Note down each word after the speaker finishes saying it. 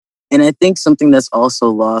And I think something that's also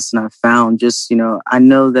lost, and I found just, I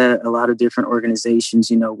know that a lot of different organizations,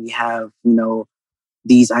 we have,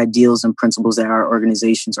 these ideals and principles that our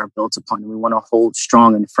organizations are built upon. And we want to hold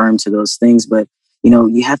strong and firm to those things. But,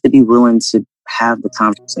 you have to be willing to have the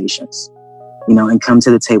conversations, and come to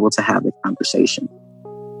the table to have the conversation.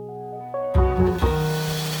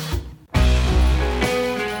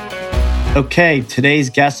 Okay, today's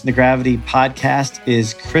guest in the Gravity podcast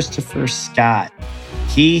is Krystopher Scott.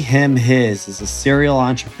 He, him, his is a serial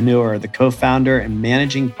entrepreneur, the co-founder and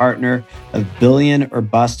managing partner of Billion or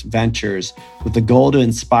Bust Ventures, with the goal to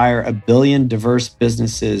inspire 1 billion diverse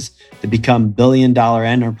businesses to become billion-dollar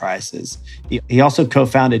enterprises. He also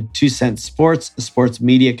co-founded 2 Cent Sports, a sports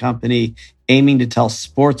media company aiming to tell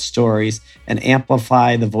sports stories and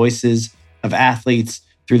amplify the voices of athletes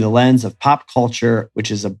through the lens of pop culture,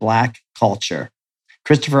 which is a Black culture.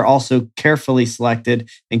 Krystopher also carefully selected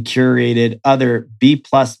and curated other B+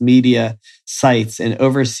 media sites and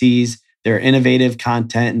oversees their innovative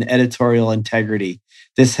content and editorial integrity.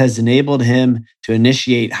 This has enabled him to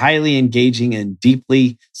initiate highly engaging and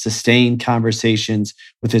deeply sustained conversations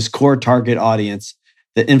with his core target audience,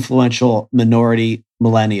 the influential minority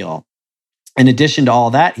millennial. In addition to all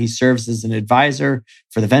that, he serves as an advisor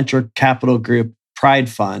for the venture capital group Pride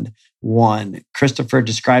Fund One. Krystopher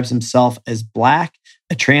describes himself as Black,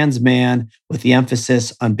 a trans man with the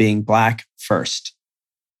emphasis on being Black first.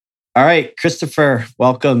 All right, Krystopher,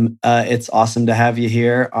 welcome. It's awesome to have you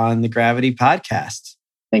here on the Gravity podcast.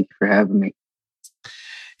 Thank you for having me.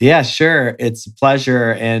 Yeah, sure. It's a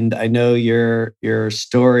pleasure. And I know your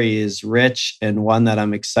story is rich and one that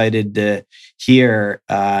I'm excited to hear.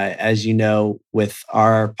 As you know, with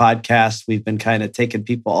our podcast, we've been kind of taking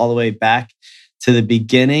people all the way back to the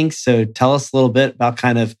beginning. So tell us a little bit about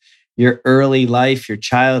kind of your early life, your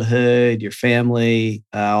childhood, your family,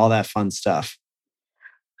 all that fun stuff.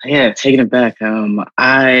 Yeah, taking it back.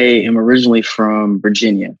 I am originally from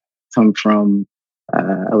Virginia. Come from,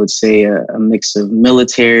 I would say, a mix of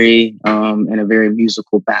military and a very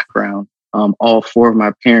musical background. All 4 of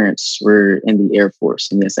my parents were in the Air Force.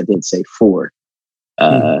 And yes, I did say 4.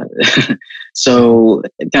 So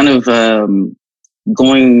kind of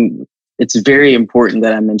it's very important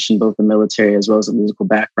that I mention both the military as well as the musical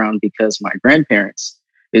background, because my grandparents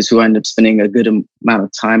is who I ended up spending a good amount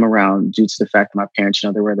of time around due to the fact that my parents,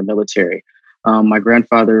 they were in the military. My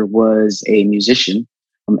grandfather was a musician,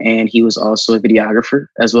 and he was also a videographer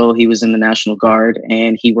as well. He was in the National Guard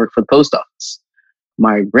and he worked for the post office.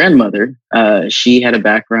 My grandmother, she had a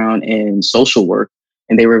background in social work,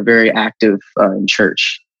 and they were very active in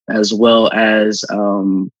church, as well as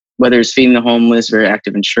whether it's feeding the homeless, very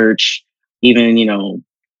active in church, even,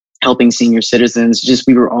 helping senior citizens. Just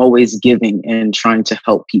we were always giving and trying to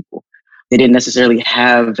help people. They didn't necessarily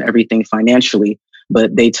have everything financially,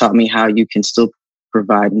 but they taught me how you can still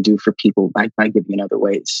provide and do for people by giving in other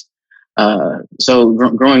ways. So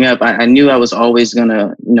growing up, I knew I was always going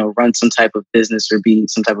to, run some type of business or be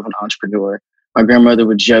some type of an entrepreneur. My grandmother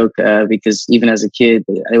would joke because even as a kid,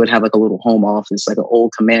 they would have like a little home office, like an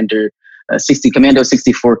old Commando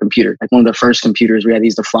 64 computer, like one of the first computers. We had to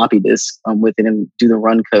use the floppy disk with it and do the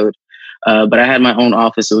run code. But I had my own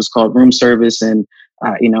office. It was called room service, and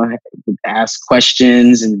I would ask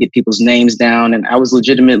questions and get people's names down. And I was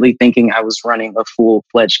legitimately thinking I was running a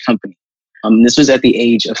full-fledged company. This was at the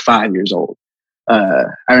age of 5 years old. I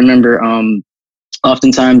remember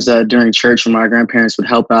oftentimes during church, when my grandparents would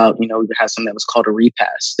help out, we would have something that was called a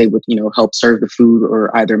repast. They would, help serve the food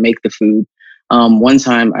or either make the food. One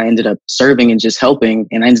time I ended up serving and just helping,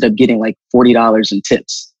 and I ended up getting like $40 in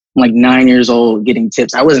tips. I'm like 9 years old getting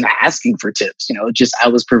tips. I wasn't asking for tips, just I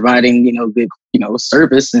was providing, good,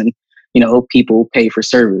 service, and, people pay for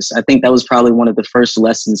service. I think that was probably one of the first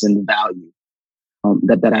lessons in value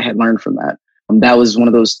that I had learned from that. That was one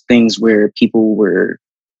of those things where people were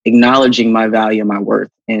acknowledging my value and my worth,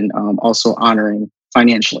 and also honoring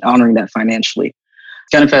that financially.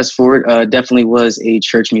 Kind of fast forward, definitely was a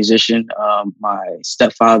church musician. My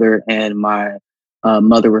stepfather and my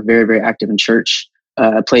mother were very, very active in church.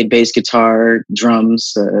 I played bass guitar,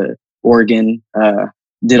 drums, organ,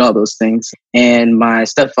 did all those things. And my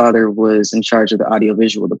stepfather was in charge of the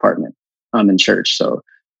audiovisual department in church. So,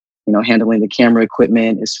 handling the camera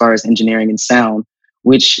equipment as far as engineering and sound,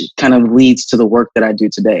 which kind of leads to the work that I do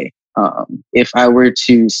today. If I were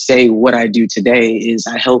to say what I do today is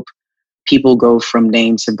I help people go from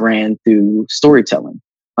name to brand through storytelling.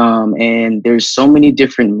 And there's so many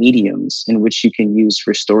different mediums in which you can use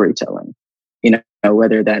for storytelling,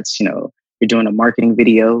 whether that's, you're doing a marketing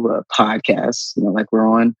video, a podcast, like we're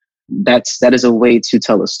on, that is a way to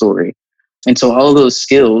tell a story. And so all of those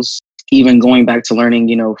skills even going back to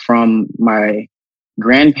learning, from my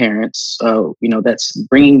grandparents, that's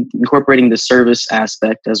incorporating the service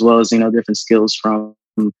aspect as well as, different skills from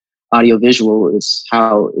audiovisual is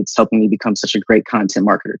how it's helping me become such a great content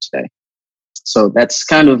marketer today. So that's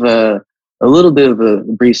kind of a little bit of a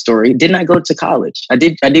brief story. Did not go to college. I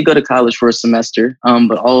did go to college for a semester,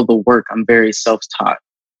 but all of the work, I'm very self-taught.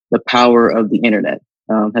 The power of the internet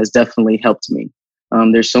has definitely helped me.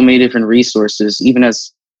 There's so many different resources. Even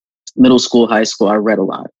as middle school, high school, I read a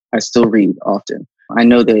lot. I still read often. I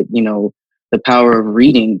know that, the power of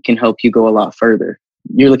reading can help you go a lot further.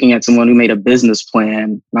 You're looking at someone who made a business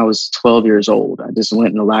plan when I was 12 years old. I just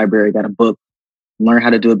went in the library, got a book, learned how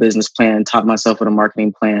to do a business plan, taught myself what a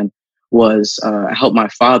marketing plan was. I helped my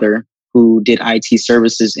father, who did IT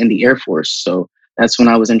services in the Air Force. So that's when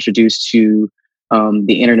I was introduced to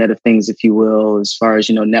the Internet of Things, if you will, as far as,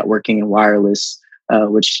 networking and wireless,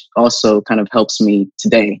 which also kind of helps me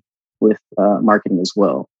today with marketing as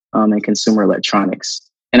well, and consumer electronics.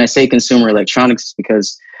 And I say consumer electronics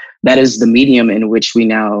because that is the medium in which we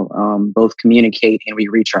now both communicate and we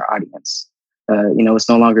reach our audience. It's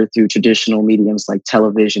no longer through traditional mediums like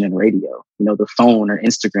television and radio. The phone or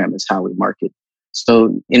Instagram is how we market.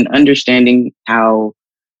 So in understanding how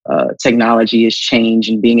technology has changed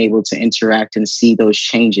and being able to interact and see those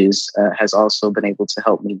changes has also been able to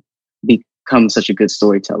help me become such a good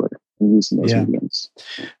storyteller in using those mediums.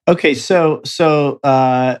 Okay, so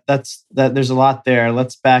that's that. There's a lot there.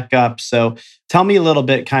 Let's back up. So tell me a little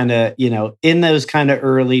bit, kind of, in those kind of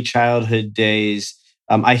early childhood days.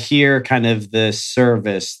 I hear kind of the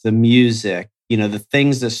service, the music, the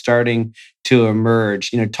things that's starting to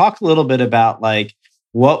emerge. Talk a little bit about like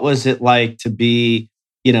what was it like to be,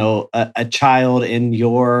 a child in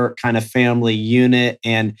your kind of family unit,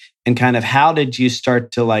 and kind of how did you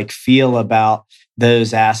start to like feel about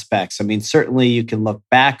those aspects? I mean, certainly you can look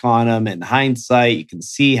back on them in hindsight, you can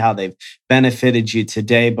see how they've benefited you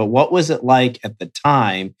today, but what was it like at the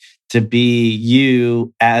time to be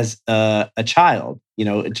you as a child?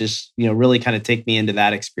 Just, really kind of take me into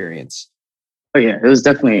that experience. Oh yeah, it was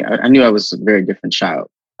definitely, I knew I was a very different child.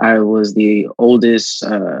 I was the oldest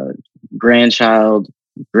grandchild,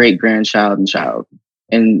 great grandchild and child.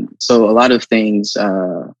 And so a lot of things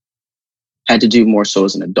had to do more so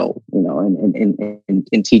as an adult,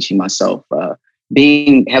 in teaching myself.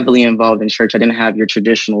 Being heavily involved in church, I didn't have your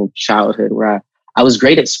traditional childhood where I was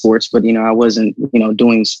great at sports, but, I wasn't,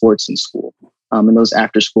 doing sports in school and those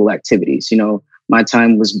after school activities. My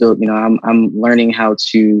time was built, I'm learning how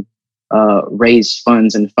to raise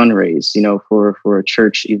funds and fundraise, for a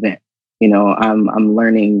church event. I'm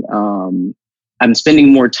learning, I'm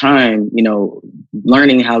spending more time,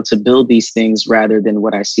 learning how to build these things rather than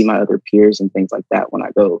what I see my other peers and things like that when I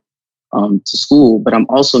go to school. But I'm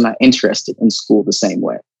also not interested in school the same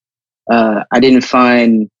way. I didn't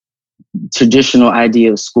find traditional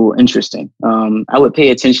idea of school interesting. I would pay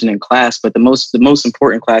attention in class, but the most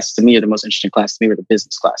important classes to me, or the most interesting classes to me, were the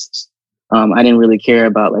business classes. I didn't really care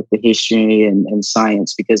about like the history and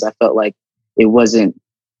science because I felt like it wasn't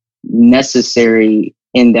necessary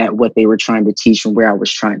in that what they were trying to teach and where I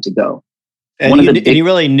was trying to go. And you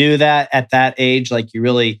really knew that at that age, like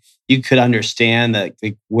you could understand that,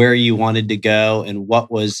 like, where you wanted to go and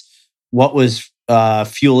what was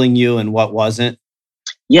fueling you and what wasn't.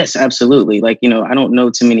 Yes, absolutely. Like, I don't know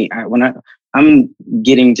too many. I'm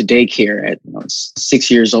getting to daycare at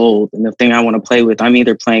 6 years old, and the thing I want to play with, I'm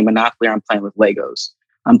either playing Monopoly or I'm playing with Legos.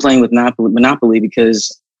 I'm playing with Monopoly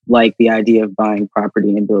because, like, the idea of buying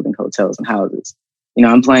property and building hotels and houses.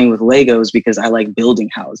 I'm playing with Legos because I like building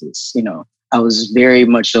houses. I was very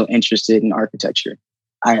much so interested in architecture.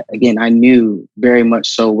 I knew very much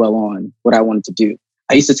so well on what I wanted to do.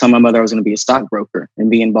 I used to tell my mother I was going to be a stockbroker and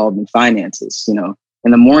be involved in finances. In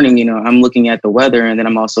the morning, I'm looking at the weather, and then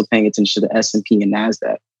I'm also paying attention to the S&P and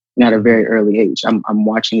NASDAQ. At a very early age, I'm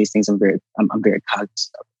watching these things. I'm very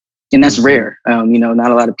cognizant of it. And that's rare.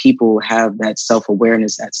 Not a lot of people have that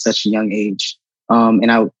self-awareness at such a young age.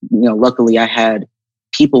 And I, luckily I had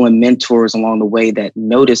people and mentors along the way that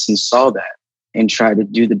noticed and saw that and tried to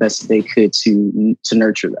do the best they could to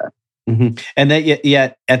nurture that. Mm-hmm. And that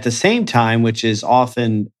yet at the same time, which is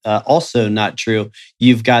often also not true,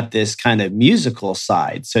 you've got this kind of musical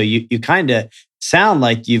side. So you kind of sound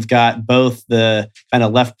like you've got both the kind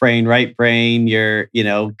of left brain, right brain. You're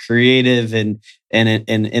creative and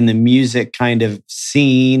in the music kind of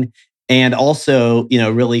scene, and also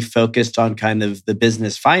really focused on kind of the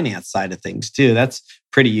business finance side of things too. That's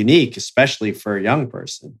pretty unique, especially for a young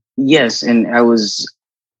person. Yes, and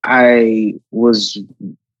I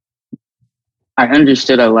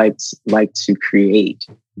understood I liked to create,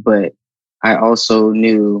 but I also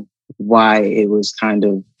knew why it was kind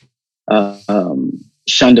of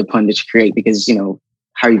shunned upon to create, because,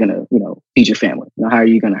 how are you going to, feed your family? How are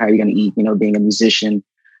you going to eat? Being a musician,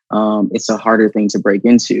 it's a harder thing to break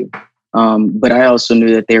into. But I also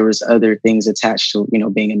knew that there was other things attached to,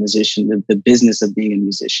 being a musician, the business of being a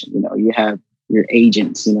musician. You have your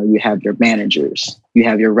agents, you have your managers, you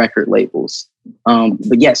have your record labels.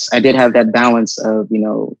 But yes, I did have that balance of,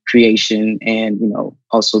 creation and,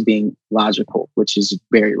 also being logical, which is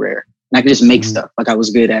very rare. And I could just make stuff. Like, I was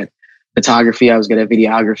good at photography. I was good at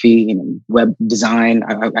videography, web design.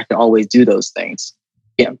 I could always do those things.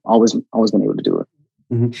 Yeah, always been able to do it.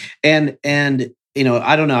 Mm-hmm. And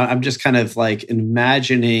I don't know. I'm just kind of like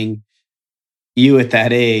imagining you at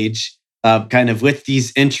that age, kind of with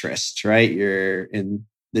these interests, right? You're in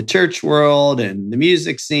the church world and the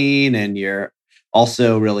music scene, and you're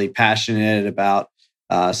also really passionate about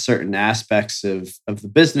certain aspects of the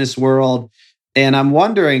business world. And I'm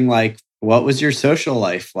wondering, like, what was your social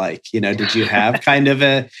life like? Did you have kind of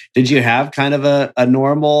a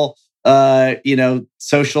normal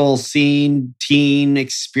social scene, teen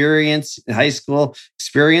experience, high school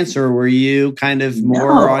experience, or were you kind of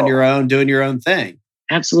more on your own, doing your own thing?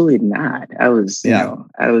 Absolutely not. I was,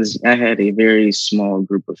 I had a very small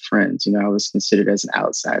group of friends. I was considered as an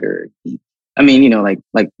outsider. I mean,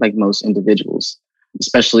 like most individuals,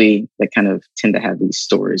 especially that kind of tend to have these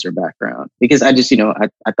stories or background, because I just,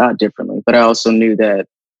 I thought differently, but I also knew that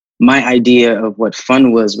my idea of what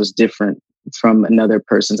fun was different from another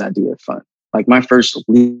person's idea of fun. Like, my first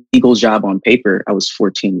legal job on paper, I was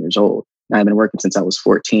 14 years old. And I've been working since I was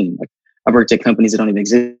 14. Like, I've worked at companies that don't even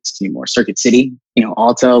exist anymore. Circuit City,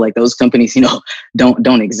 Alta, like those companies,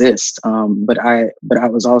 don't exist. But I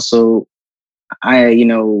was also, I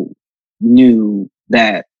knew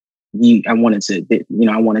that I wanted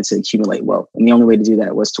to accumulate wealth, and the only way to do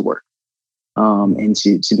that was to work. And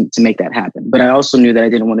to make that happen. But I also knew that I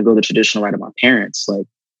didn't want to go the traditional route of my parents. Like,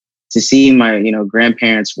 to see my,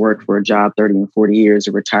 grandparents work for a job 30 and 40 years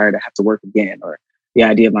to retire to have to work again, or the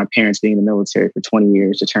idea of my parents being in the military for 20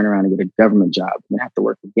 years to turn around and get a government job and then have to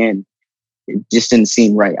work again, it just didn't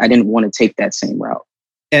seem right. I didn't want to take that same route.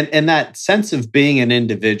 And that sense of being an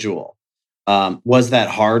individual, was that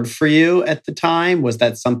hard for you at the time? Was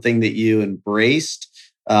that something that you embraced?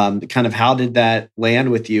 Kind of, how did that land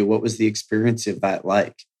with you? What was the experience of that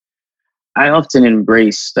like? I often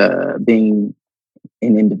embraced being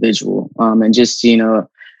an individual, and just,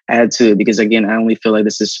 add to it, because again, I only feel like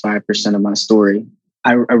this is 5% of my story.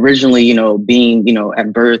 I originally, being,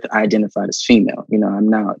 at birth, I identified as female. I'm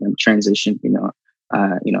transitioned,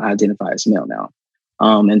 I identify as male now.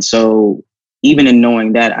 And so even in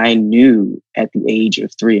knowing that, I knew at the age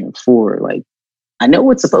of 3 and 4, like, I know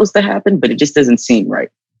what's supposed to happen, but it just doesn't seem right.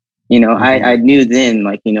 I knew then,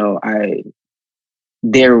 like,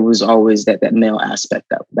 there was always that male aspect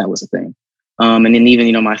that was a thing. And then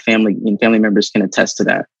even, my family members can attest to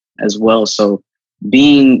that as well. So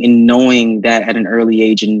being and knowing that at an early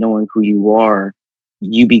age and knowing who you are,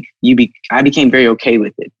 I became very okay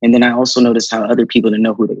with it. And then I also noticed how other people didn't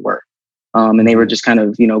know who they were. And they were just kind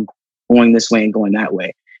of, going this way and going that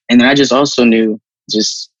way. And then I just also knew,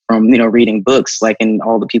 just from, reading books, like, and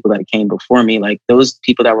all the people that came before me, like, those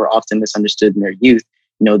people that were often misunderstood in their youth,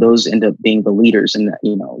 those end up being the leaders, and that,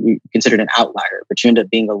 you're considered an outlier, but you end up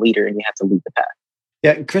being a leader and you have to lead the pack.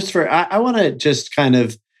 Yeah, Krystopher, I want to just kind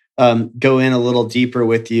of go in a little deeper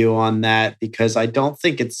with you on that, because I don't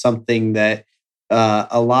think it's something that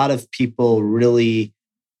a lot of people really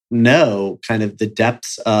know kind of the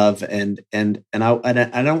depths of, and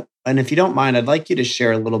if you don't mind, I'd like you to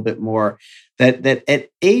share a little bit more that at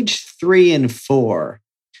age 3 and 4,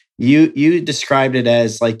 you described it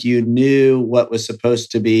as like you knew what was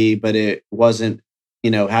supposed to be, but it wasn't,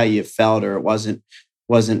 how you felt, or it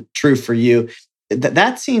wasn't true for you.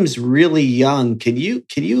 That seems really young. Can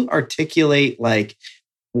you articulate, like,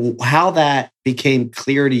 how that became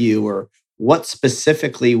clear to you, or what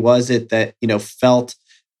specifically was it that, felt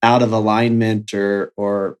out of alignment,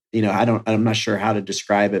 or I'm not sure how to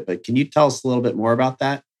describe it, but can you tell us a little bit more about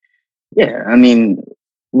that? Yeah, I mean,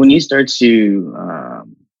 when you start to,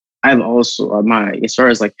 I've also, as far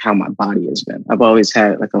as like how my body has been, I've always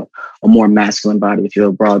had like a more masculine body, if you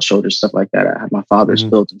have broad shoulders, stuff like that. I have my father's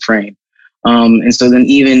built and frame. And so then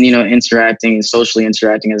even, socially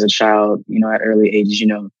interacting as a child, at early ages,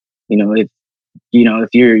 if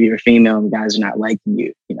you're female and guys are not liking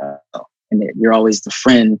you, and that you're always the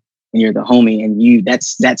friend and you're the homie, and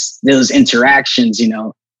that's those interactions,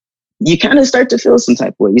 you kind of start to feel some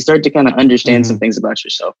type of way. You start to kind of understand some things about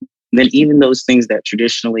yourself. And then even those things that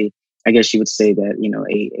traditionally, I guess you would say that,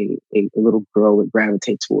 a little girl would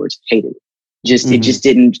gravitate towards, hated. It just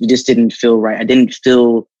didn't feel right. I didn't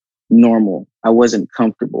feel normal. I wasn't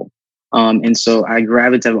comfortable. And so I've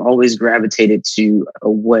always gravitated to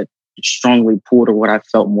what strongly pulled or what I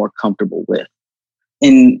felt more comfortable with.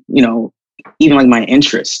 And, even like my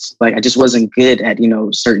interests, like I just wasn't good at,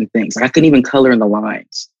 certain things. Like I couldn't even color in the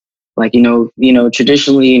lines. Like,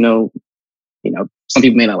 traditionally, some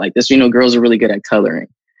people may not like this, girls are really good at coloring.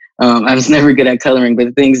 I was never good at coloring, but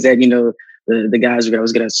the things that, the guys were good, I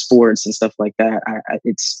was good at sports and stuff like that.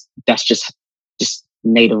 That's just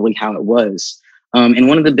natively how it was. And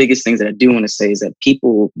one of the biggest things that I do want to say is that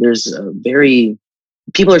people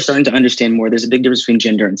are starting to understand more. There's a big difference between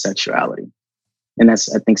gender and sexuality. And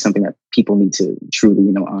that's, I think, something that people need to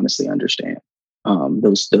truly, honestly understand.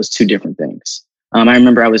 Those two different things. I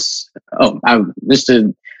remember just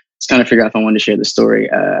to kind of figure out if I wanted to share the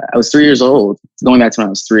story. I was 3 years old, going back to when I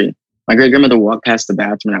was 3. My great grandmother walked past the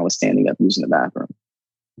bathroom and I was standing up using the bathroom.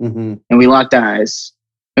 Mm-hmm. And we locked eyes.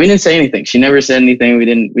 And we didn't say anything. She never said anything. We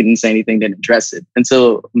didn't say anything, didn't address it.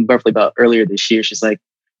 Until roughly about earlier this year, she's like,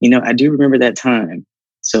 I do remember that time.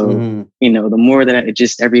 So, the more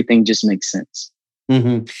that everything just makes sense.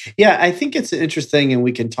 Mm-hmm. Yeah, I think it's interesting, and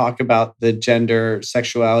we can talk about the gender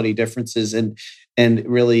sexuality differences and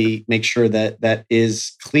really make sure that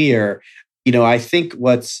is clear. I think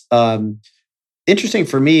what's interesting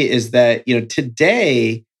for me is that,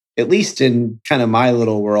 today, at least in kind of my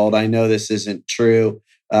little world, I know this isn't true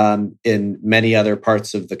in many other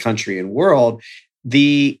parts of the country and world,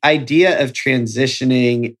 the idea of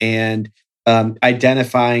transitioning and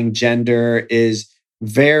identifying gender is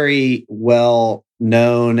very well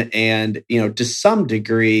known and, to some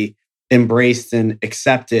degree embraced and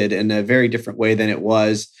accepted in a very different way than it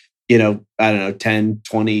was, I don't know, 10,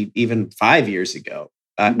 20, even 5 years ago.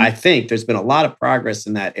 I think there's been a lot of progress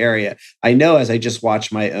in that area. I know as I just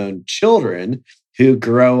watch my own children who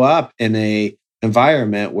grow up in a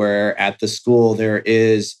environment where at the school there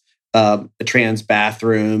is trans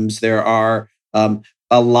bathrooms, there are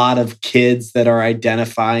a lot of kids that are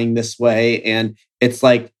identifying this way, and it's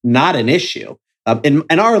like not an issue in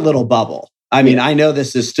our little bubble. I mean, I know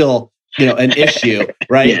this is still an issue,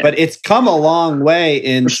 right? Yeah. But it's come a long way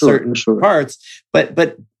in certain parts. But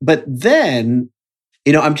then,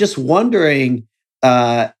 I'm just wondering,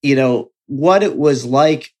 what it was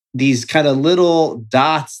like, these kind of little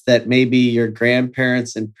dots that maybe your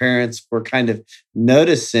grandparents and parents were kind of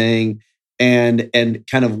noticing, and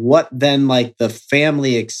kind of what then like the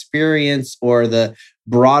family experience or the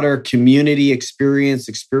broader community experience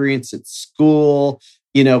at school,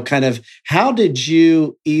 kind of how did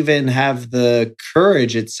you even have the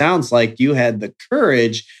courage? It sounds like you had the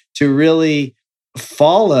courage to really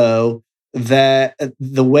follow the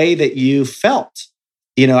way that you felt.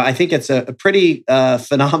 I think it's a pretty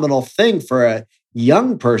phenomenal thing for a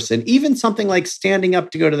young person. Even something like standing up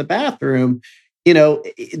to go to the bathroom,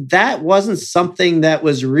 that wasn't something that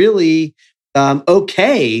was really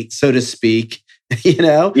okay, so to speak.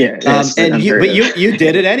 Yeah, you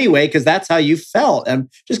did it anyway because that's how you felt. I'm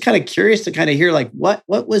just kind of curious to kind of hear like what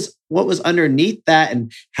was underneath that,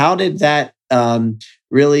 and how did that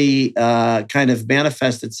really kind of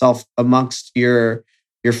manifest itself amongst your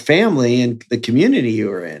family and the community you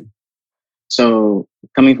were in. So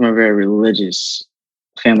coming from a very religious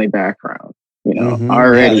family background,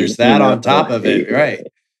 already there's that on top of it, right?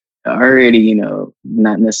 Already,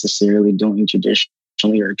 not necessarily doing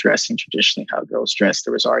traditionally or dressing traditionally how girls dress.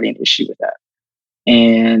 There was already an issue with that.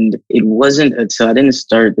 And it wasn't until I didn't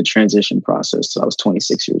start the transition process till I was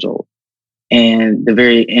 26 years old. And the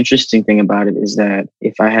very interesting thing about it is that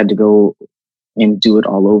if I had to go and do it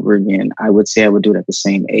all over again, I would say I would do it at the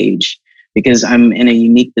same age, because I'm in a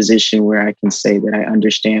unique position where I can say that I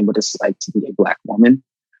understand what it's like to be a Black woman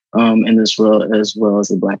in this world, as well as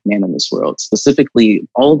a Black man in this world. Specifically,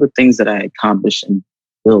 all the things that I accomplished and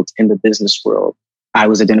built in the business world, I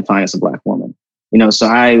was identifying as a Black woman. So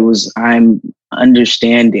I'm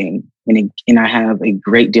understanding, and I have a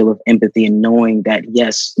great deal of empathy in knowing that,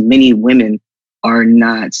 yes, many women are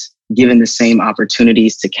not given the same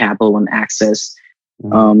opportunities to capital and access.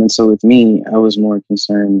 And so with me, I was more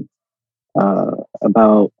concerned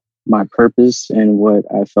about my purpose and what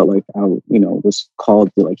I felt like I, was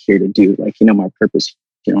called to here to do, my purpose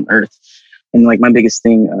here on earth. And my biggest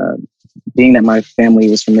thing, being that my family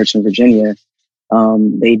was from Richmond, Virginia,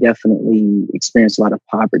 they definitely experienced a lot of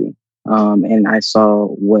poverty. And I saw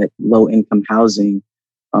what low income housing,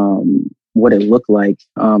 what it looked like,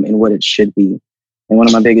 and what it should be. And one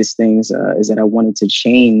of my biggest things is that I wanted to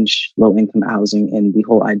change low income housing and the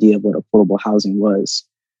whole idea of what affordable housing was.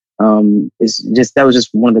 That was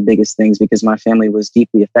just one of the biggest things, because my family was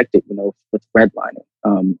deeply affected, with redlining.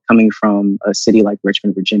 coming from a city like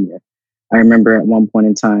Richmond, Virginia. I remember at one point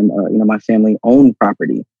in time, my family owned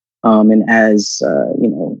property. And as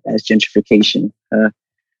gentrification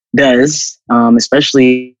does,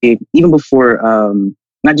 especially even before,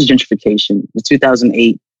 not just gentrification, the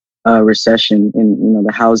 2008 recession and,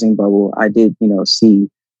 the housing bubble, I did, see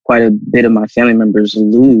quite a bit of my family members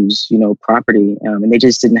lose, property. And they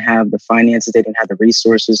just didn't have the finances. They didn't have the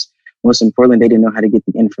resources. Most importantly, they didn't know how to get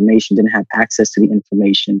the information, didn't have access to the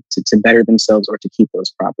information to better themselves or to keep those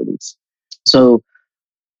properties. So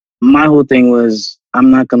my whole thing was, I'm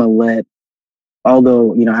not going to let,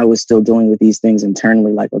 although, I was still dealing with these things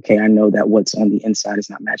internally, like, okay, I know that what's on the inside is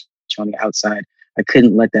not matching on the outside. I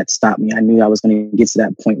couldn't let that stop me. I knew I was going to get to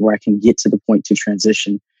that point where I can get to the point to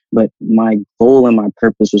transition. But my goal and my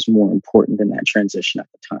purpose was more important than that transition at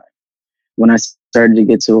the time. When I started to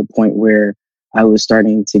get to a point where I was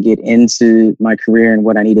starting to get into my career and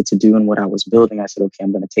what I needed to do and what I was building, I said, okay,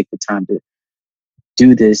 I'm going to take the time to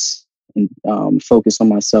do this and focus on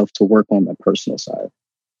myself to work on my personal side.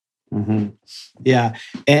 Mm-hmm. Yeah.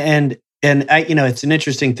 And I, it's an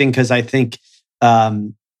interesting thing because I think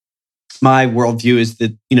my worldview is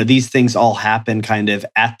that, these things all happen kind of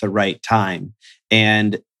at the right time.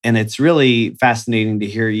 And it's really fascinating to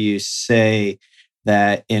hear you say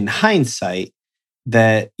that in hindsight,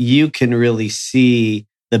 that you can really see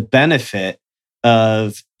the benefit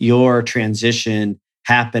of your transition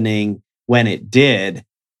happening when it did,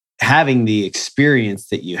 having the experience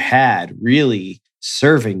that you had really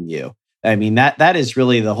serving you. I mean, that is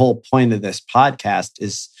really the whole point of this podcast,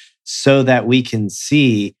 is so that we can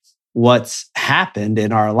see what's happened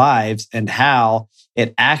in our lives and how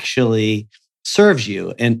it actually serves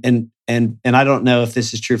you. And I don't know if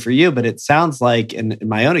this is true for you, but it sounds like in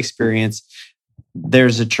my own experience,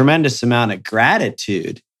 there's a tremendous amount of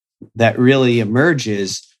gratitude that really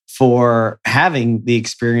emerges for having the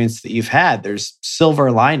experience that you've had. There's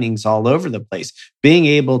silver linings all over the place. Being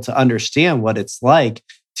able to understand what it's like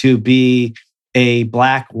to be a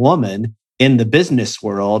Black woman in the business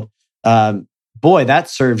world, boy, that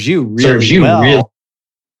serves you really well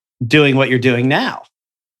doing what you're doing now.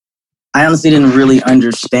 I honestly didn't really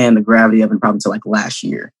understand the gravity of it probably until like last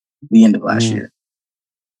year, the end of last year.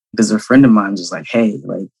 Because a friend of mine was like, hey,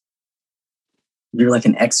 like, you're like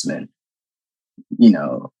an X-Men.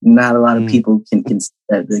 Not a lot of people can say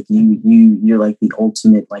that, like, you're like the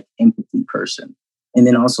ultimate like empathy person. And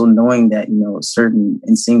then also knowing that, certain,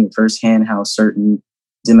 and seeing it firsthand how certain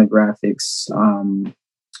demographics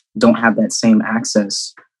don't have that same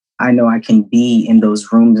access. I know I can be in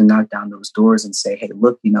those rooms and knock down those doors and say, hey,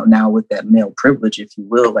 look, now with that male privilege, if you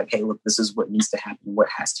will, like, hey, look, this is what needs to happen, what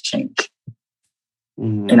has to change.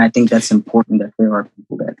 And I think that's important, that there are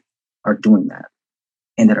people that are doing that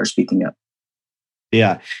and that are speaking up.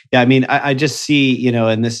 Yeah. I mean, I just see,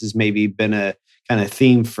 and this has maybe been a kind of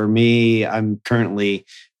theme for me. I'm currently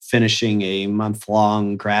finishing a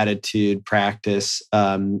month-long gratitude practice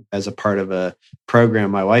as a part of a program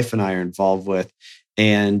my wife and I are involved with.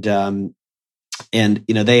 And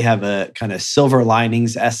they have a kind of silver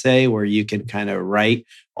linings essay where you can kind of write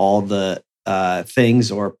all the things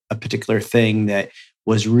or a particular thing that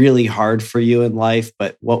was really hard for you in life,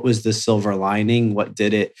 but what was the silver lining? What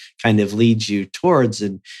did it kind of lead you towards?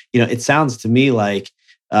 And, it sounds to me like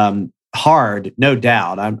hard, no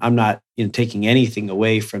doubt. I'm not taking anything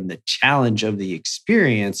away from the challenge of the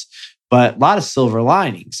experience, but a lot of silver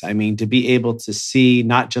linings. I mean, to be able to see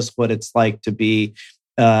not just what it's like to be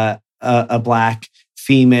a Black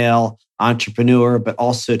female entrepreneur, but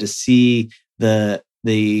also to see the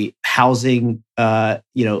housing,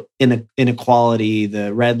 inequality,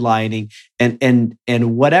 the redlining,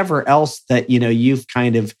 and whatever else that you've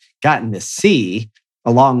kind of gotten to see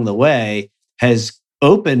along the way has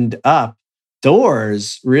opened up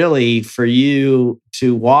doors really for you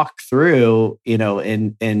to walk through,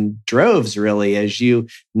 in droves really, as you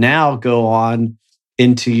now go on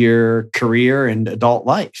into your career and adult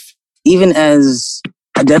life. Even as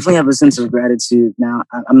I definitely have a sense of gratitude. Now,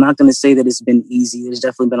 I'm not going to say that it's been easy. There's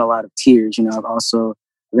definitely been a lot of tears. I've also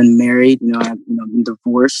been married. I've been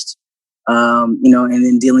divorced. And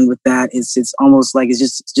then dealing with that, it's almost like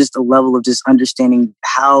it's just a level of just understanding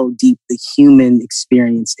how deep the human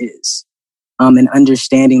experience is, and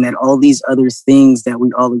understanding that all these other things that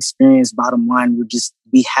we all experience, bottom line,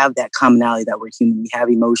 we have that commonality that we're human. We have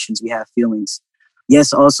emotions, we have feelings.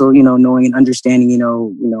 Yes, also knowing and understanding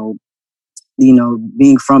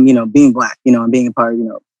being from, being Black, and being a part of,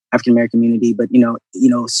 African American community, but,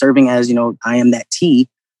 serving as, I am that T,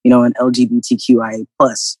 an LGBTQIA+,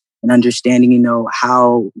 and understanding,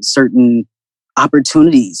 how certain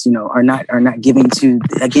opportunities, are not giving to,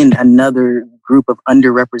 again, another group of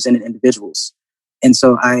underrepresented individuals. And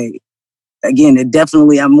so I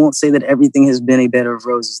won't say that everything has been a bed of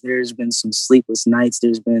roses. There's been some sleepless nights.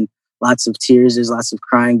 There's been lots of tears. There's lots of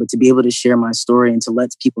crying. But to be able to share my story and to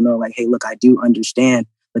let people know, like, hey, look, I do understand,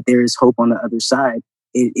 but there is hope on the other side.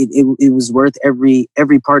 It was worth every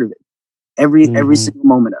part of it, every single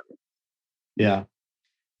moment of it. Yeah,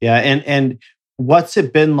 yeah. And what's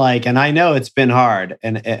it been like? And I know it's been hard.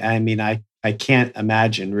 And I mean, I can't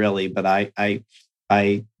imagine really, but I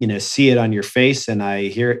see it on your face and I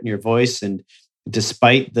hear it in your voice. And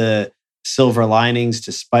despite the silver linings,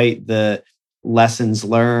 despite the lessons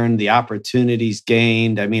learned, the opportunities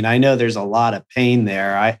gained, I mean, I know there's a lot of pain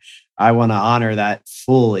there. I want to honor that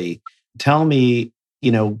fully. Tell me,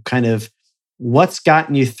 kind of what's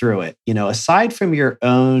gotten you through it, aside from your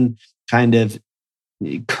own kind of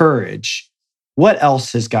courage. What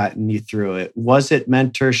else has gotten you through it? Was it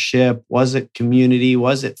mentorship? Was it community?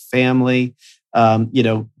 Was it family?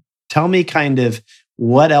 Tell me kind of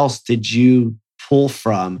what else did you pull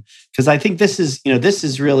from? Because I think this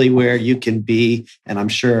is really where you can be, and I'm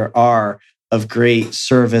sure are, of great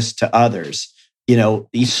service to others.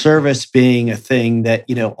 The service being a thing that,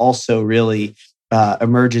 also really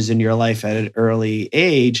emerges in your life at an early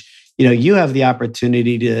age. You have the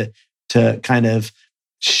opportunity to kind of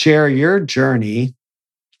share your journey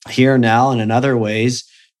here now and in other ways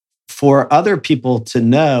for other people to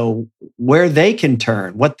know where they can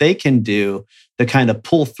turn, what they can do to kind of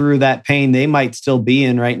pull through that pain they might still be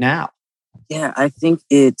in right now. Yeah, I think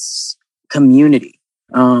it's community.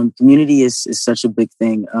 Community is such a big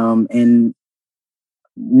thing, and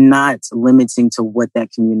not limiting to what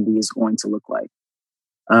that community is going to look like.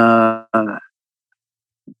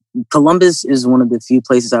 Columbus is one of the few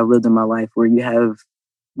places I've lived in my life where you have,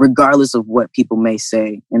 regardless of what people may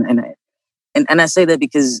say, and I say that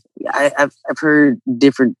because I've heard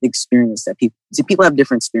different experience that people have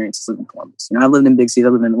different experiences living in Columbus. I've lived in big cities.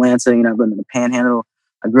 I've lived in Atlanta. I've lived in the Panhandle.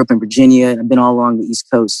 I grew up in Virginia. And I've been all along the East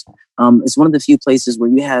Coast. It's one of the few places where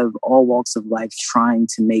you have all walks of life trying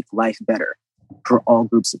to make life better for all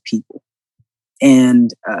groups of people.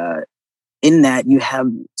 And in that, you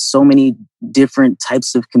have so many different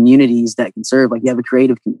types of communities that can serve. Like you have a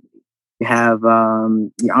creative community. You have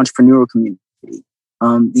your entrepreneurial community.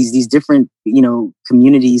 These different,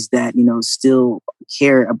 communities that, still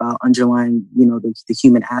care about underlying, the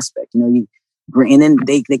human aspect, and then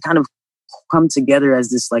they kind of come together as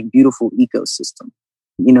this like beautiful ecosystem,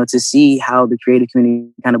 to see how the creative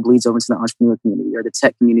community kind of bleeds over into the entrepreneurial community, or the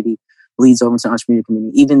tech community bleeds over into the entrepreneurial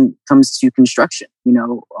community, even comes to construction,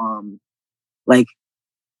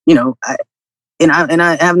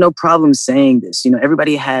 I have no problem saying this.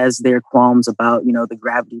 Everybody has their qualms about, the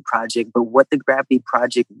Gravity Project, but what the Gravity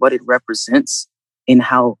Project, what it represents, and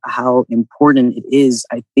how important it is,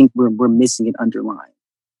 I think we're missing it underlying.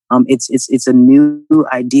 It's a new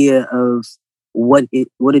idea of what it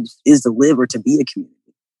is to live or to be a community,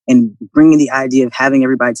 and bringing the idea of having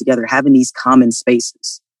everybody together, having these common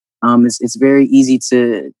spaces. It's very easy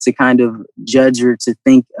to kind of judge or to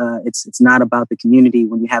think it's not about the community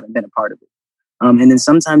when you haven't been a part of it. And then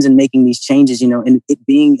sometimes in making these changes, and it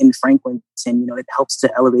being in Franklinton, it helps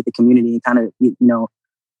to elevate the community and kind of,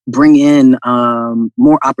 bring in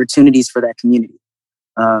more opportunities for that community.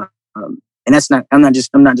 And I'm not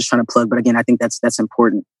just trying to plug, but again, I think that's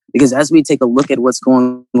important, because as we take a look at what's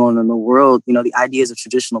going on in the world, the ideas of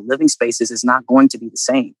traditional living spaces is not going to be the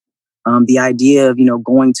same. The idea of,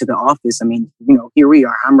 going to the office, I mean, here we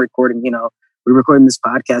are, I'm recording, we're recording this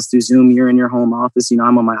podcast through Zoom. You're in your home office.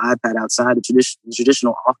 I'm on my iPad outside. The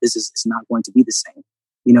traditional office is not going to be the same,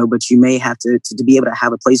 but you may have to be able to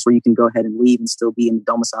have a place where you can go ahead and leave and still be in the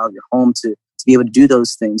domicile of your home to be able to do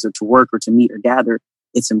those things, or to work, or to meet or gather.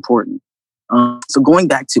 It's important. So going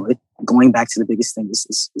back to the biggest thing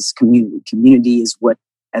is community. Community is what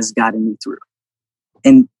has gotten me through.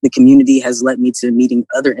 And the community has led me to meeting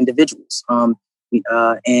other individuals.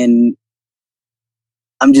 And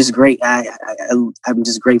I'm just great. I'm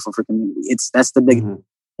just grateful for community. That's the big.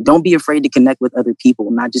 Mm-hmm. Don't be afraid to connect with other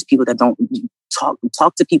people, not just people that don't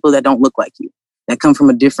talk to people that don't look like you, that come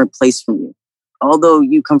from a different place from you. Although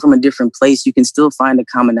you come from a different place, you can still find a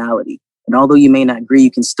commonality. And although you may not agree,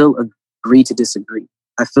 you can still agree to disagree.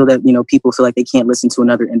 I feel that, people feel like they can't listen to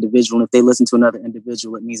another individual. And if they listen to another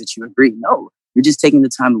individual, it means that you agree. No, you're just taking the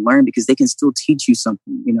time to learn, because they can still teach you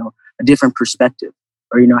something, a different perspective.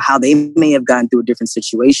 Or, how they may have gotten through a different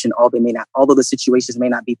situation, although the situations may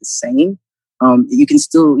not be the same, you can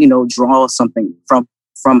still, draw something from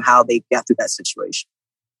how they got through that situation.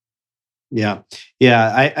 Yeah.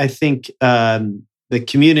 Yeah. I think the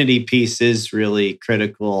community piece is really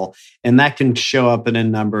critical, and that can show up in a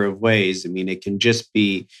number of ways. I mean, it can just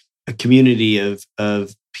be a community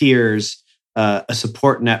of peers, a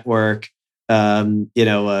support network, a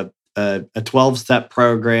 12-step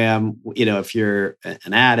program. If you're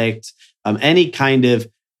an addict, any kind of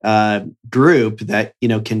group that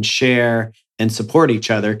can share and support each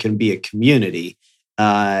other can be a community.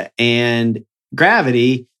 And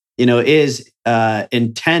Gravity, is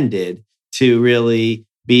intended to really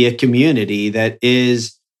be a community that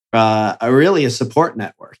is really a support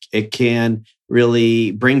network. It can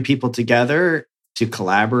really bring people together to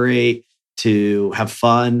collaborate, to have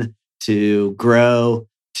fun, to grow,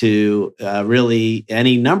 to really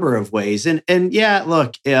any number of ways. And yeah,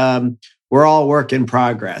 look, we're all work in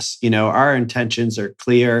progress. Our intentions are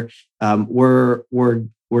clear. We're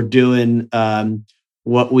doing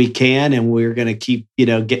what we can, and we're going to keep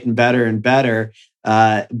getting better and better.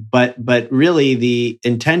 But really, the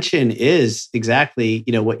intention is exactly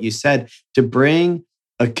what you said, to bring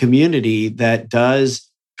a community that does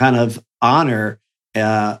kind of honor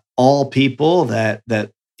all people, that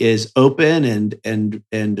is open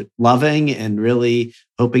and loving and really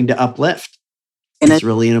hoping to uplift. And it's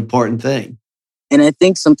really an important thing. And I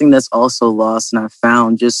think something that's also lost, and I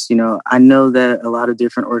found just, I know that a lot of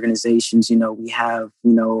different organizations, we have,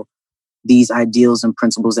 these ideals and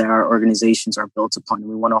principles that our organizations are built upon. And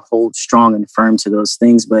we want to hold strong and firm to those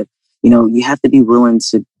things. But, you have to be willing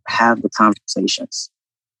to have the conversations,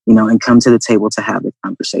 and come to the table to have the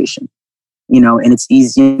conversation. And it's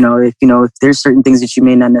easy, if there's certain things that you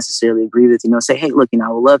may not necessarily agree with, say, hey, look, I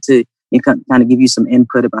would love to kind of give you some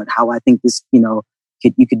input about how I think this,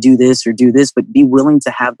 you could do this or do this, but be willing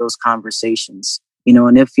to have those conversations,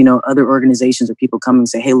 and if, other organizations or people come and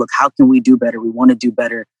say, hey, look, how can we do better? We want to do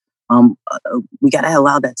better. We got to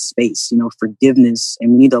allow that space, forgiveness,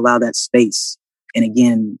 and we need to allow that space. And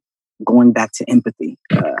again, going back to empathy,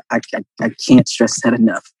 I can't stress that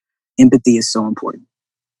enough. Empathy is so important.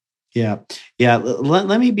 Yeah.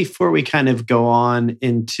 Let me, before we kind of go on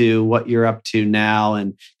into what you're up to now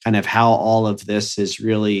and kind of how all of this has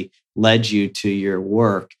really led you to your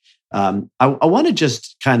work, I want to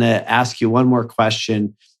just kind of ask you one more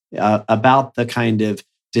question about the kind of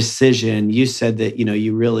decision. You said that,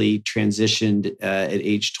 you really transitioned at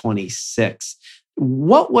age 26.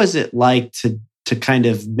 What was it like to kind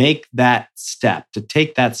of make that step, to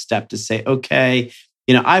take that step to say, okay,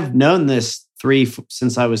 I've known this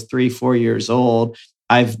since I was 3-4 years old.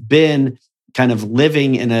 I've been kind of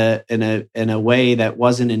living in a way that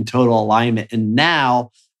wasn't in total alignment, and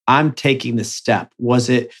now I'm taking the step. Was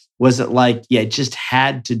it like, just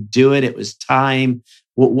had to do it? It was time.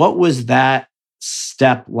 What was that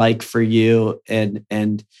step like for you? And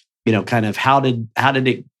kind of how did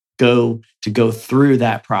it go through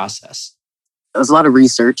that process? It was a lot of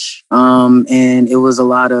research, and it was a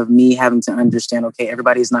lot of me having to understand, okay,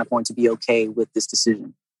 everybody is not going to be okay with this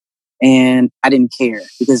decision. And I didn't care,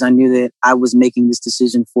 because I knew that I was making this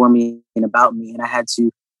decision for me and about me. And I had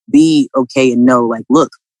to be okay and know, like,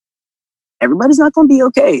 look, everybody's not going to be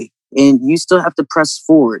okay. And you still have to press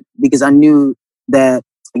forward, because I knew that,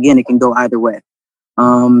 again, it can go either way.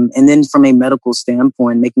 And then from a medical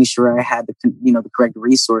standpoint, making sure I had the correct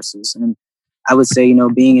resources. And I would say,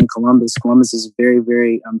 being in Columbus is very,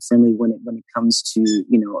 very friendly when it comes to,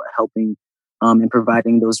 helping and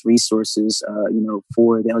providing those resources,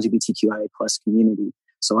 for the LGBTQIA plus community.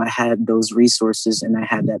 So I had those resources, and I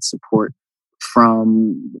had that support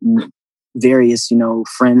from various,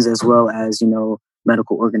 friends, as well as,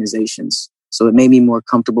 medical organizations. So it made me more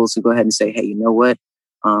comfortable to go ahead and say, hey, you know what?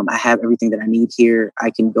 I have everything that I need here.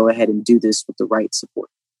 I can go ahead and do this with the right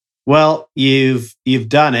support. Well, you've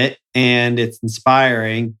done it, and it's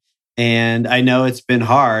inspiring. And I know it's been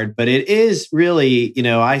hard, but it is really,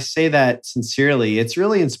 I say that sincerely. It's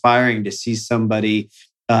really inspiring to see somebody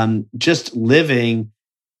just living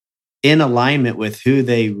in alignment with who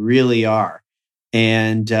they really are.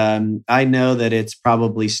 And I know that it's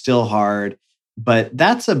probably still hard, but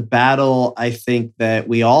that's a battle I think that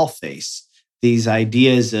we all face. These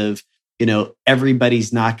ideas of,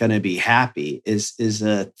 everybody's not going to be happy is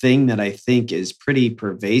a thing that I think is pretty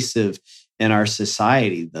pervasive in our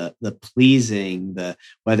society. The pleasing,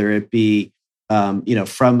 whether it be,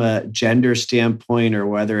 from a gender standpoint, or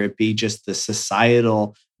whether it be just the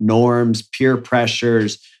societal norms, peer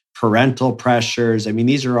pressures, parental pressures. I mean,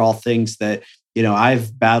 these are all things that,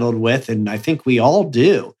 I've battled with, and I think we all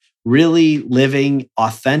do. Really living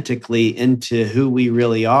authentically into who we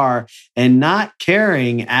really are, and not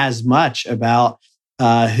caring as much about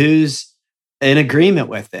who's in agreement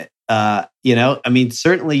with it.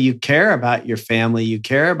 Certainly you care about your family, you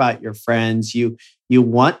care about your friends, you you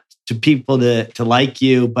want people to like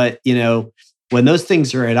you, but when those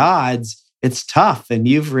things are at odds, it's tough. And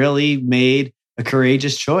you've really made a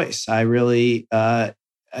courageous choice. I really,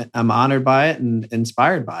 I'm honored by it and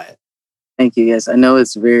inspired by it. Thank you. Yes, I know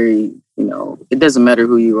it's very, it doesn't matter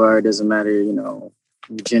who you are. It doesn't matter, your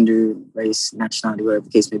gender, race, nationality, whatever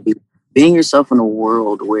the case may be. Being yourself in a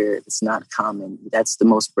world where it's not common, that's the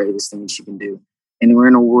most bravest thing that you can do. And we're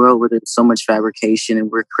in a world where there's so much fabrication and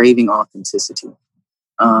we're craving authenticity.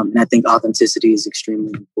 And I think authenticity is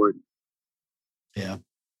extremely important. Yeah,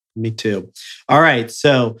 me too. All right.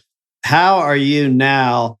 So how are you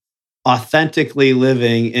now authentically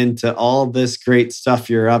living into all this great stuff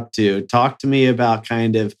you're up to? Talk to me about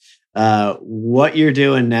kind of what you're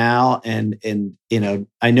doing now. And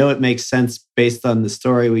I know it makes sense based on the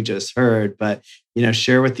story we just heard, but,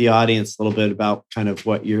 share with the audience a little bit about kind of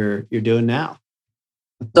what you're doing now.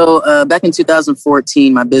 So back in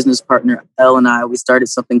 2014, my business partner, Elle, and I, we started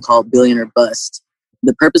something called Billion or Bust.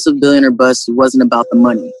 The purpose of Billion or Bust wasn't about the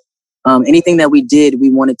money. Anything that we did,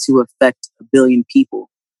 we wanted to affect 1 billion people.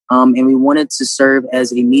 And we wanted to serve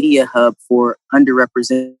as a media hub for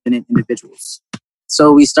underrepresented individuals.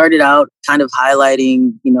 So we started out kind of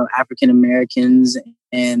highlighting, African Americans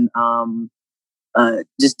and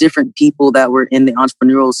just different people that were in the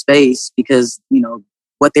entrepreneurial space because,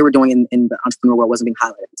 what they were doing in the entrepreneurial world wasn't being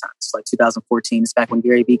highlighted at the time. It's like 2014. It's back when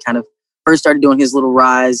Gary Vee kind of first started doing his little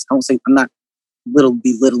rise. I'm not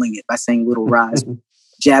belittling it by saying little rise.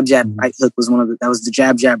 Jab, right hook was that was the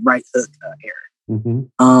jab, right hook era.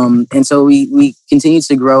 Mm-hmm. And so we continued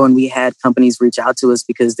to grow, and we had companies reach out to us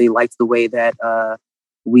because they liked the way that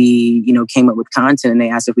we came up with content, and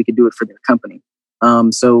they asked if we could do it for their company.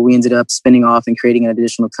 So we ended up spinning off and creating an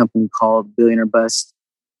additional company called Billion or Bust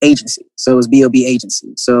Agency. So it was B.O.B.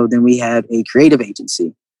 Agency. So then we had a creative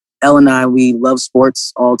agency. Elle and I, we love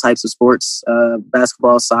sports, all types of sports,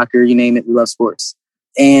 basketball, soccer, you name it, we love sports.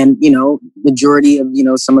 And, majority of,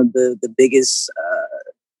 some of the biggest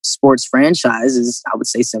sports franchises, I would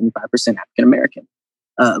say 75% African American.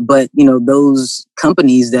 But, those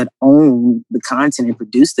companies that own the content and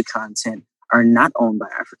produce the content are not owned by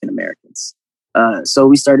African Americans. So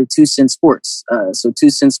we started 2 Cent Sports. So 2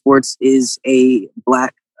 Cent Sports is a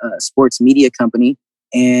Black sports media company,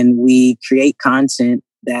 and we create content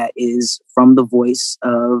that is from the voice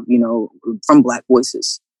of, from Black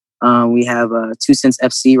voices. We have 2 Cents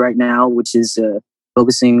FC right now, which is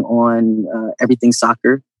focusing on everything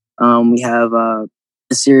soccer. We have a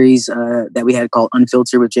series that we had called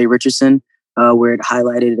Unfiltered with Jay Richardson, where it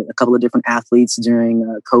highlighted a couple of different athletes during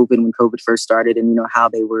COVID, when COVID first started, and, how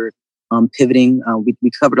they were pivoting. We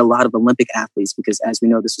covered a lot of Olympic athletes because, as we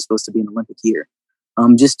know, this was supposed to be an Olympic year.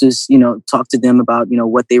 Just to, talk to them about,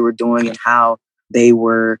 what they were doing and how they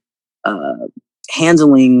were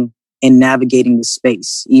handling and navigating the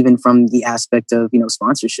space, even from the aspect of,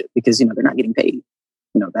 sponsorship, because, they're not getting paid.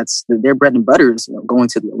 That's their bread and butter is, going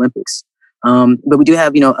to the Olympics. But we do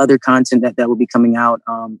have, other content that will be coming out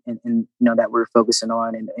and that we're focusing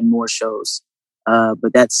on and more shows.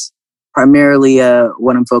 But that's primarily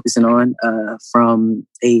what I'm focusing on from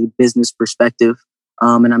a business perspective.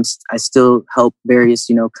 And I still help various,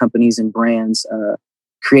 companies and brands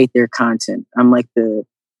create their content.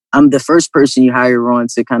 I'm the first person you hire on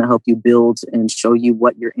to kind of help you build and show you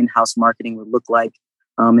what your in-house marketing would look like.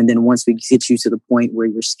 And then once we get you to the point where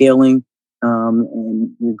you're scaling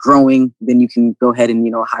and you're growing, then you can go ahead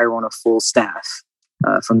and, hire on a full staff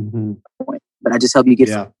from that point. But I just help you get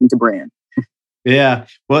into brand. Yeah.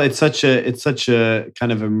 Well, it's such a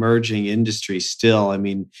kind of emerging industry still. I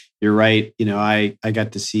mean, you're right. I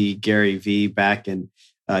got to see Gary Vee back in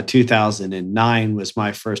 2009 was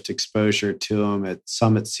my first exposure to him at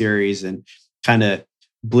Summit Series, and kind of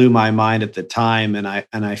blew my mind at the time. And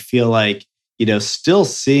I feel like, still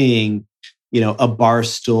seeing, a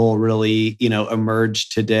Barstool really, emerge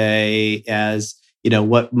today as,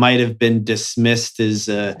 what might have been dismissed as,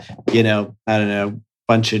 I don't know,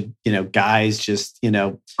 bunch of guys just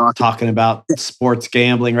talking about sports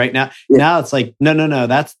gambling right now. Yeah. Now it's like no,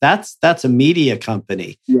 that's a media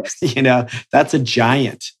company. Yes. That's a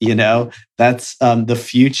giant. That's the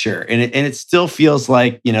future, and it still feels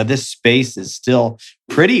like this space is still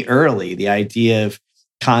pretty early. The idea of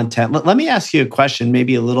content. Let me ask you a question,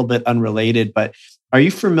 maybe a little bit unrelated, but are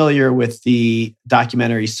you familiar with the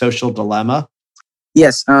documentary Social Dilemma?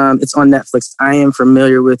 Yes, it's on Netflix. I am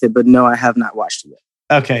familiar with it, but no, I have not watched it yet.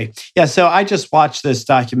 Okay. Yeah. So I just watched this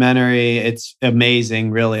documentary. It's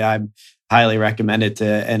amazing. Really. I highly recommend it to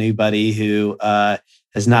anybody who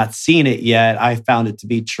has not seen it yet. I found it to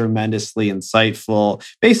be tremendously insightful.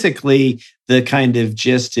 Basically, the kind of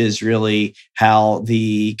gist is really how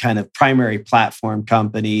the kind of primary platform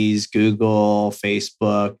companies, Google,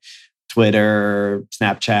 Facebook, Twitter,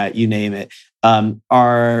 Snapchat, you name it,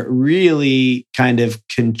 are really kind of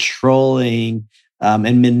controlling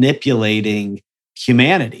and manipulating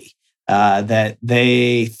humanity. That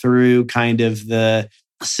they, through kind of the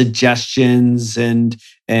suggestions and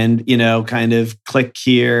kind of click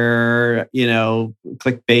here,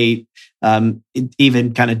 clickbait,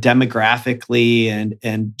 even kind of demographically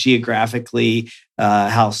and geographically,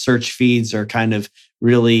 how search feeds are kind of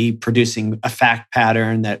really producing a fact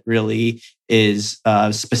pattern that really is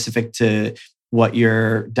specific to what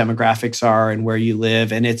your demographics are and where you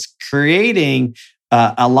live. And it's creating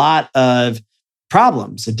a lot of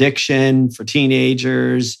problems, addiction for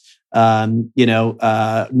teenagers, no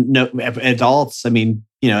adults. I mean,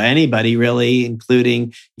 anybody really,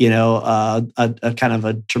 including, a kind of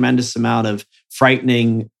a tremendous amount of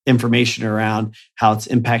frightening information around how it's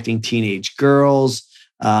impacting teenage girls,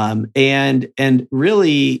 and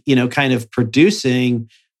really, kind of producing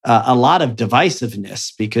a lot of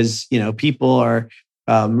divisiveness because, people are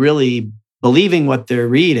really believing what they're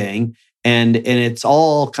reading, and it's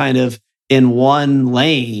all kind of in one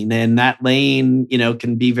lane, and that lane,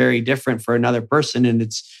 can be very different for another person, and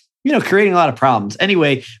it's, creating a lot of problems.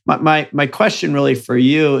 Anyway, my question really for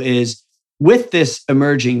you is, with this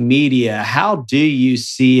emerging media, how do you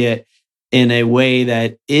see it in a way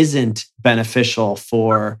that isn't beneficial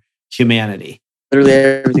for humanity? Literally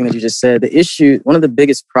everything that you just said. The issue, one of the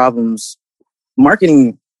biggest problems,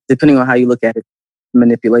 marketing, depending on how you look at it,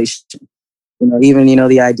 manipulation. Even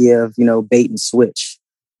the idea of bait and switch.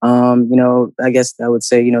 I guess I would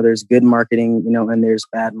say, there's good marketing, and there's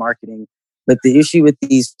bad marketing. But the issue with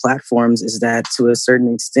these platforms is that to a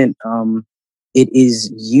certain extent, it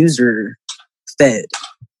is user fed.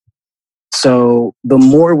 So the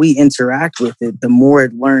more we interact with it, the more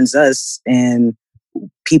it learns us, and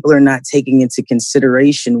people are not taking into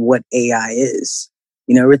consideration what AI is.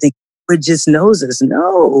 We're thinking it just knows us.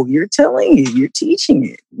 No, you're telling it, you're teaching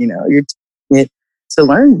it, you're teaching it to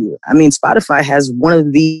learn you. I mean, Spotify has one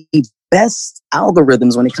of the best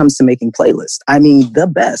algorithms when it comes to making playlists. I mean, the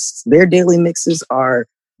best. Their daily mixes are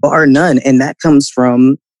bar none. And that comes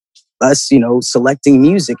from us, selecting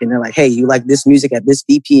music. And they're like, hey, you like this music at this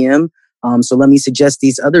BPM? So let me suggest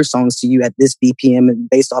these other songs to you at this BPM and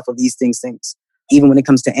based off of these things. Even when it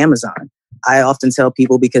comes to Amazon, I often tell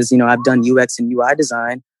people, because, I've done UX and UI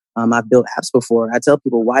design. I've built apps before. I tell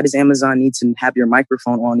people, why does Amazon need to have your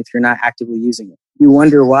microphone on if you're not actively using it? You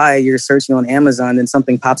wonder why you're searching on Amazon and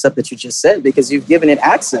something pops up that you just said, because you've given it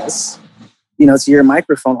access, to your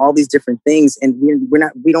microphone, all these different things. And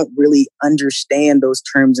we don't really understand those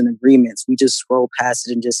terms and agreements. We just scroll past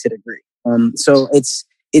it and just hit agree. So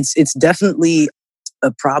it's definitely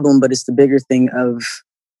a problem, but it's the bigger thing of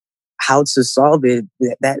how to solve it.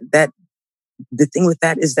 That the thing with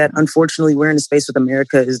that is that, unfortunately, we're in a space with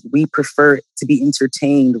America is we prefer to be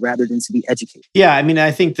entertained rather than to be educated. Yeah, I mean,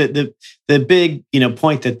 I think that the big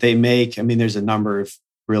point that they make. I mean, there's a number of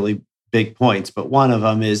really big points, but one of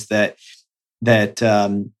them is that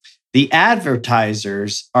the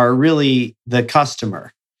advertisers are really the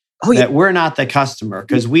customer. Oh, yeah. That we're not the customer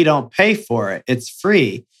because we don't pay for it; it's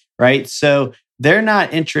free, right? So they're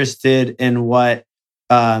not interested in what.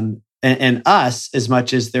 And us as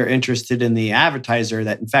much as they're interested in the advertiser,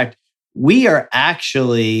 that in fact, we are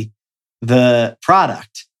actually the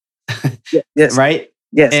product, yes. Right?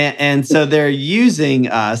 Yes. And so they're using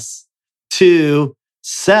us to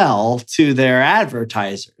sell to their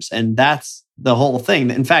advertisers. And that's the whole thing.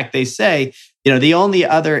 In fact, they say, the only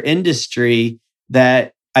other industry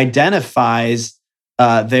that identifies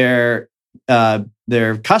their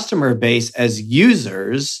customer base as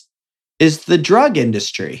users is the drug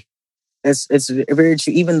industry. It's very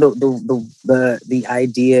true. Even the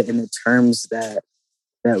idea and the terms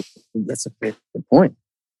that's a very good point,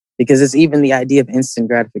 because it's even the idea of instant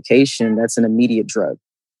gratification. That's an immediate drug,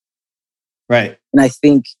 right? And I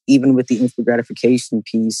think even with the instant gratification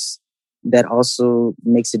piece, that also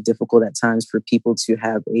makes it difficult at times for people to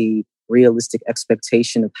have a realistic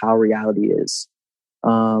expectation of how reality is.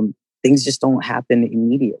 Things just don't happen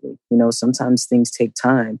immediately. Sometimes things take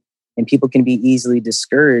time, and people can be easily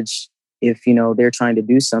discouraged if, they're trying to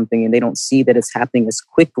do something and they don't see that it's happening as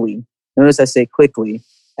quickly. Notice I say quickly,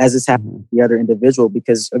 as it's happening to the other individual,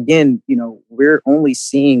 because again, we're only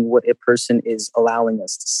seeing what a person is allowing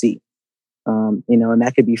us to see. And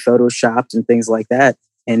that could be photoshopped and things like that.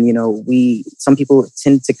 And, some people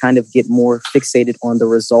tend to kind of get more fixated on the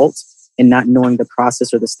result and not knowing the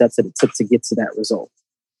process or the steps that it took to get to that result.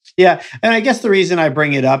 Yeah. And I guess the reason I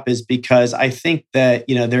bring it up is because I think that,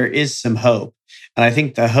 there is some hope. And I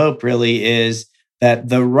think the hope really is that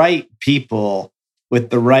the right people with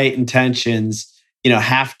the right intentions,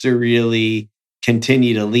 have to really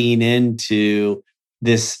continue to lean into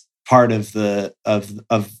this part of the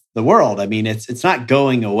world. I mean, it's not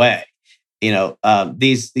going away.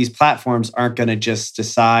 These platforms aren't going to just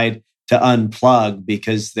decide to unplug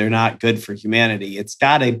because they're not good for humanity. It's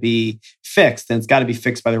got to be fixed, and it's got to be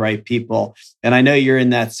fixed by the right people. And I know you're in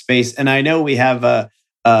that space, and I know we have a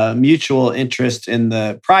mutual interest in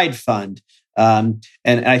the Pride Fund. And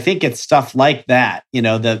I think it's stuff like that,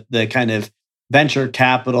 the kind of venture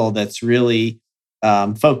capital that's really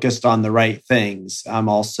focused on the right things. I'm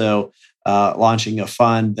also launching a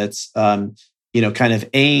fund that's, kind of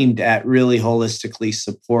aimed at really holistically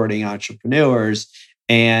supporting entrepreneurs.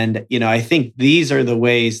 And, I think these are the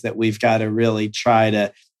ways that we've got to really try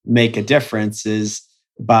to make a difference is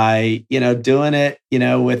by, doing it,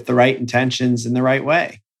 with the right intentions in the right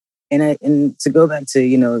way. And to go back to,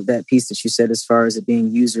 that piece that you said, as far as it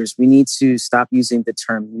being users, we need to stop using the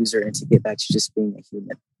term user and to get back to just being a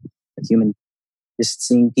human, just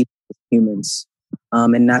seeing people as humans,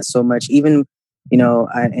 and not so much even,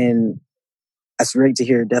 and that's great to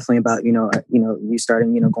hear definitely about, you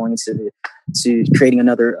starting, going to creating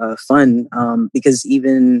another fund, because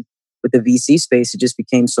even with the VC space, it just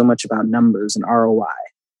became so much about numbers and ROI,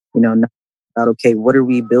 not about, okay, what are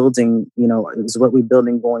we building? Is what we're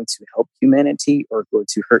building going to help humanity or going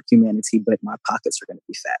to hurt humanity, but my pockets are going to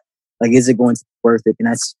be fat? Like, is it going to be worth it? And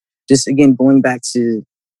that's just, again, going back to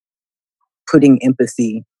putting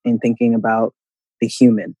empathy and thinking about the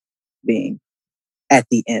human being at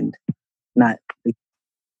the end, not the...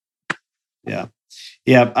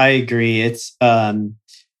 Yeah, I agree. It's,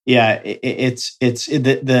 it's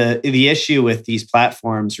the issue with these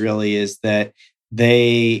platforms really is that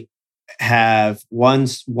they have one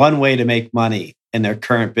way to make money in their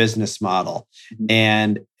current business model.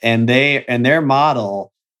 Mm-hmm. And their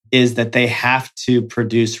model is that they have to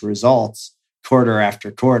produce results quarter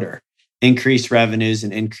after quarter, increase revenues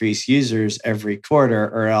and increase users every quarter,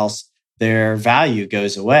 or else their value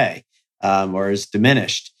goes away or is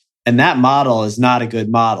diminished. And that model is not a good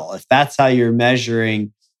model. If that's how you're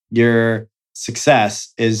measuring your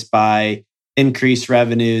success is by increase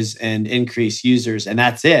revenues and increase users, and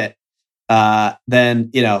that's it,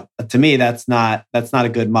 then, to me, that's not a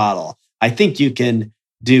good model. I think you can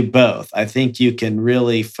do both. I think you can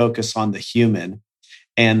really focus on the human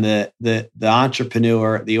and the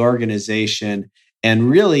entrepreneur, the organization,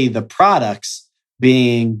 and really the products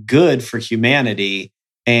being good for humanity.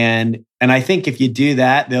 And I think if you do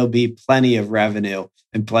that, there'll be plenty of revenue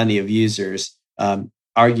and plenty of users,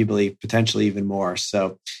 arguably, potentially even more.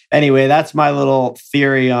 So anyway, that's my little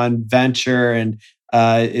theory on venture. And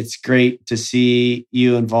it's great to see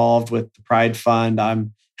you involved with the Pride Fund.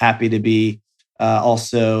 I'm happy to be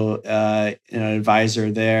also an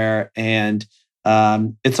advisor there. And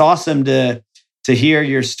it's awesome to hear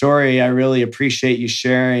your story. I really appreciate you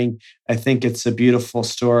sharing. I think it's a beautiful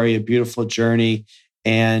story, a beautiful journey.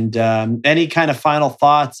 And any kind of final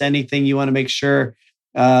thoughts, anything you want to make sure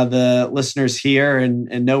the listeners hear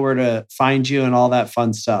and know where to find you and all that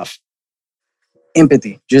fun stuff?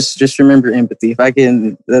 Empathy. Just remember empathy. If I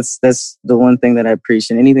can, that's the one thing that I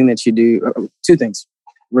appreciate. Anything that you do, two things.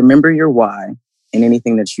 Remember your why in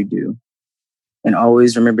anything that you do. And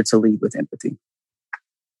always remember to lead with empathy.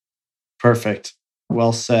 Perfect.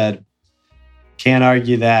 Well said. Can't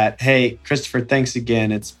argue that. Hey, Krystopher, thanks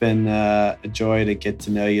again. It's been a joy to get to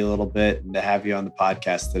know you a little bit and to have you on the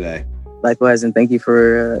podcast today. Likewise, and thank you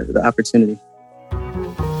for the opportunity.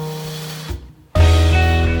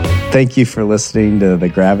 Thank you for listening to the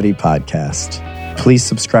Gravity Podcast. Please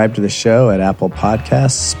subscribe to the show at Apple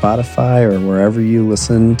Podcasts, Spotify, or wherever you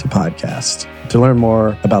listen to podcasts. To learn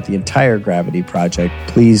more about the entire Gravity Project,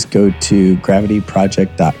 please go to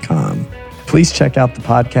gravityproject.com. Please check out the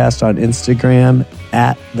podcast on Instagram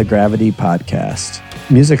at The Gravity Podcast.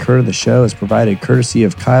 Music heard of the show is provided courtesy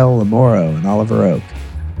of Kyle Lamoro and Oliver Oak.